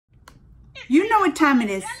You know what time it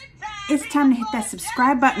is. It's time to hit that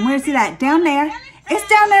subscribe button. Where's it at? Down there. It's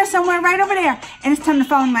down there somewhere, right over there. And it's time to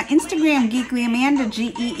follow my Instagram, Geekly Amanda,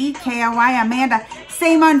 Geekly Amanda.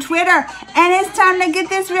 Same on Twitter. And it's time to get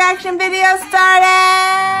this reaction video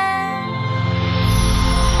started.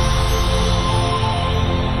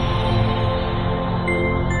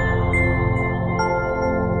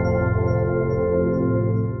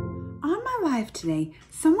 Today,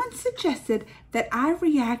 someone suggested that I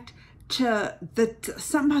react to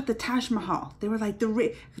something about the Taj Mahal. They were like the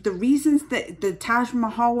reasons that the Taj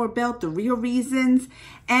Mahal were built, the real reasons.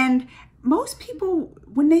 And most people,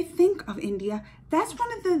 when they think of India, that's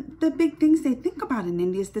one of the big things they think about in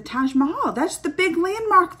India is the Taj Mahal. That's the big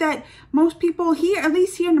landmark that most people here, at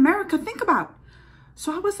least here in America, think about.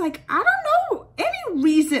 So I was like, I don't know any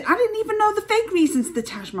reason. I didn't even know the fake reasons the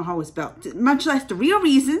Taj Mahal was built, much less the real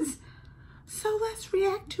reasons. So let's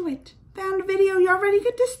react to it. Found a video. Y'all ready to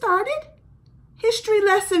get this started? History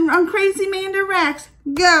lesson on Crazy Amanda Reacts.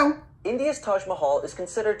 Go! India's Taj Mahal is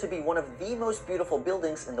considered to be one of the most beautiful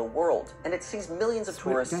buildings in the world, and it sees millions of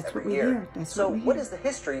tourists every year. So what is the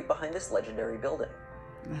history behind this legendary building?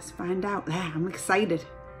 Let's find out. I'm excited.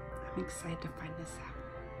 I'm excited to find this out.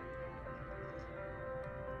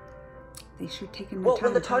 They should take Well,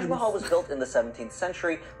 when the Taj Mahal was built in the 17th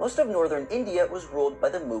century, most of northern India was ruled by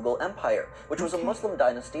the Mughal Empire, which was a Muslim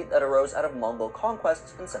dynasty that arose out of Mongol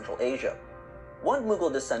conquests in Central Asia. One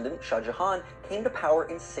Mughal descendant, Shah Jahan, came to power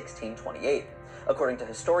in 1628. According to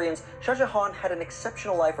historians, Shah Jahan had an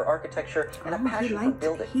exceptional eye for architecture and a passion for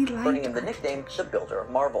building, earning him the nickname the Builder of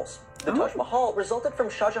Marvels. The Taj Mahal resulted from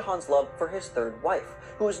Shah Jahan's love for his third wife,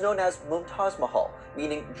 who was known as Mumtaz Mahal,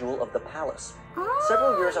 meaning Jewel of the Palace.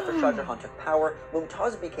 Several years after Shah Jahan took power,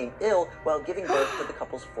 Mumtaz became ill while giving birth to the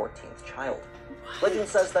couple's 14th child. Legend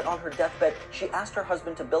says that on her deathbed, she asked her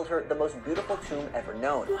husband to build her the most beautiful tomb ever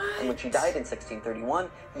known, and when she died in 1631,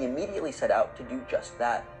 he immediately set out to do just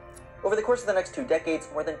that. Over the course of the next 2 decades,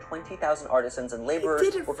 more than 20,000 artisans and laborers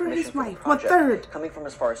were commissioned for the project, coming from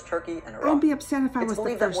as far as Turkey and Iraq. I'd be upset if I was the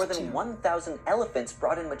first. It's believed that more than 1,000 elephants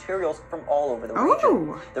brought in materials from all over the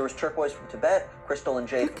region. There was turquoise from Tibet, crystal and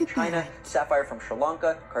jade from China, sapphire from Sri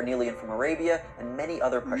Lanka, carnelian from Arabia, and many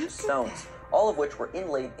other precious stones, all of which were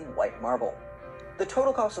inlaid in white marble. The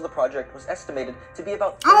total cost of the project was estimated to be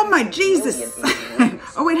about Jesus!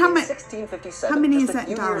 Oh wait, how many? 1657, how many just is that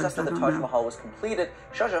a few years after the Taj Mahal was completed,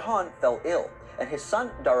 Shah Jahan fell ill, and his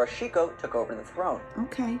son Dara Shikoh took over the throne.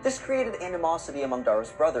 This created animosity among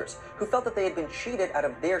Dara's brothers, who felt that they had been cheated out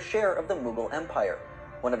of their share of the Mughal Empire.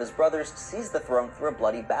 One of his brothers seized the throne through a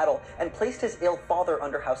bloody battle and placed his ill father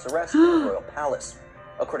under house arrest in the royal palace.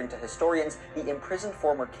 According to historians, the imprisoned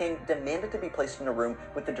former king demanded to be placed in a room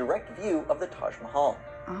with the direct view of the Taj Mahal.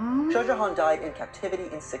 Shah Jahan died in captivity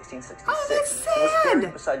in 1666 and was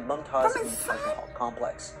buried beside Mumtaz in the Taj Mahal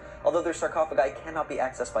complex. Although their sarcophagi cannot be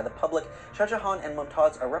accessed by the public, Shah Jahan and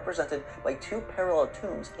Mumtaz are represented by 2 parallel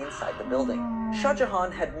tombs inside the building. Shah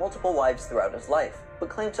Jahan had multiple wives throughout his life, but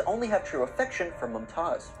claimed to only have true affection for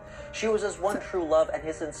Mumtaz. She was his one true love and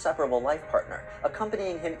his inseparable life partner,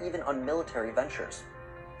 accompanying him even on military ventures.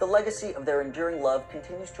 The legacy of their enduring love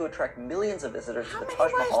continues to attract millions of visitors to the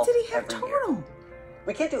Taj Mahal every year.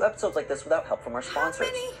 We can't do episodes like this without help from our sponsors.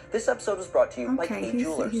 This episode was brought to you by K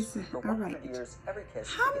Jewelers. For 100 years, every kiss.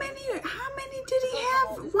 How many did he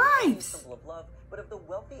have wives? Symbol of love, but of the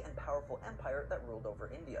wealthy and powerful empire that ruled over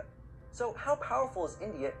India. So, how powerful is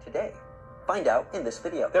India today? Find out in this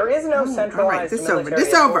video. There is no centralized military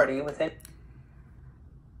authority within.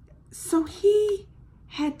 So he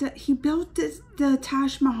built the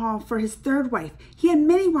Taj Mahal for his third wife. He had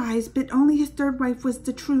many wives, but only his third wife was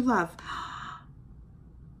the true love.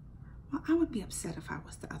 Well, I would be upset if I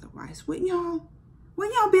was the other wives, wouldn't y'all?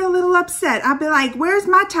 Wouldn't y'all be a little upset? I'd be like, where's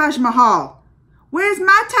my Taj Mahal? Where's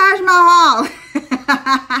my Taj Mahal?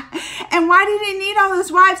 And why did he need all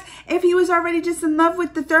those wives if he was already just in love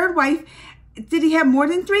with the third wife? Did he have more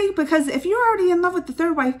than 3? Because if you're already in love with the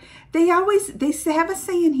third wife, they have a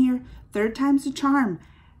saying here, 3rd time's a charm.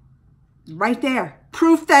 Right there.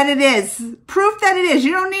 Proof that it is. Proof that it is.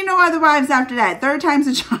 You don't need no other wives after that. 3rd time's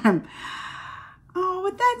a charm. Oh,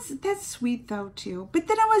 but that's sweet though too. But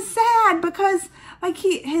then it was sad because like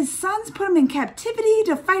his sons put him in captivity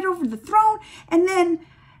to fight over the throne, and then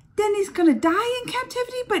he's gonna die in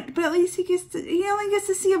captivity. But at least he only gets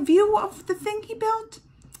to see a view of the thing he built.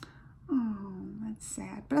 Oh, that's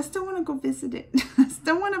sad. But I still want to go visit it. I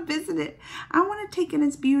still want to visit it. I want to take in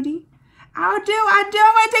its beauty. I do. I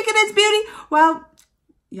want to take in its beauty. Well,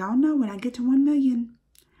 y'all know when I get to 1 million.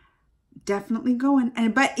 Definitely going.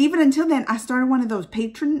 But even until then, I started one of those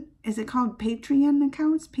is it called Patreon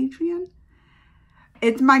accounts? Patreon?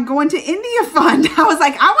 It's my going to India fund. I was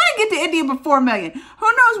like, I want to get to India before $1 million. Who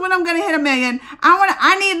knows when I'm going to hit $1 million?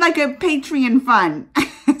 I need like a Patreon fund.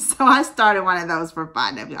 So I started one of those for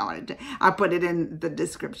fun. If y'all wanted to, I'll put it in the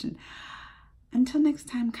description. Until next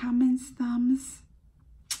time, comments, thumbs.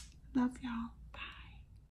 Love y'all.